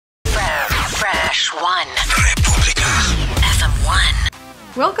Fresh One. Republika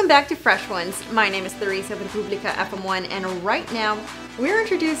FM1. Welcome back to Fresh Ones. My name is Therese of Republika FM1, and right now we're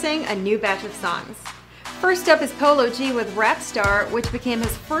introducing a new batch of songs. First up is Polo G with Rap Star, which became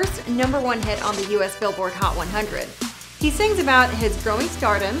his first #1 hit on the US Billboard Hot 100. He sings about his growing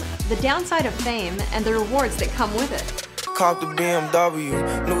stardom, the downside of fame, and the rewards that come with it. Cop the BMW,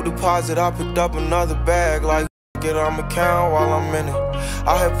 new deposit, I picked up another bag, like get on my count while I'm in it.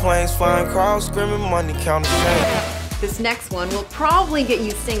 I heard planes flying, crowds screaming, money counting shame. This next one will probably get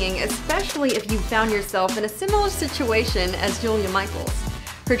you singing, especially if you found yourself in a similar situation as Julia Michaels.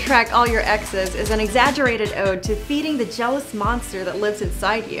 Her track All Your Exes is an exaggerated ode to feeding the jealous monster that lives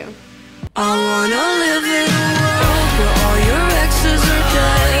inside you. I wanna live in a world where all your exes are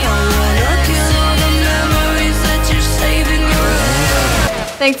dead. I wanna kill all the memories that you're saving your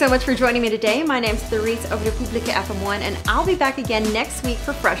head. Thanks so much for joining me today. My name's Therese of Republika FM1, and I'll be back again next week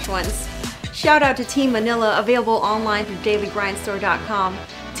for Fresh Ones. Shout out to Team Manila, available online through dailygrindstore.com,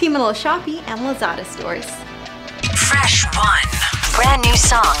 Team Manila Shoppee and Lazada stores. Fresh One. Brand new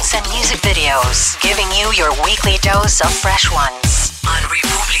songs and music videos, giving you your weekly dose of Fresh Ones on Republika.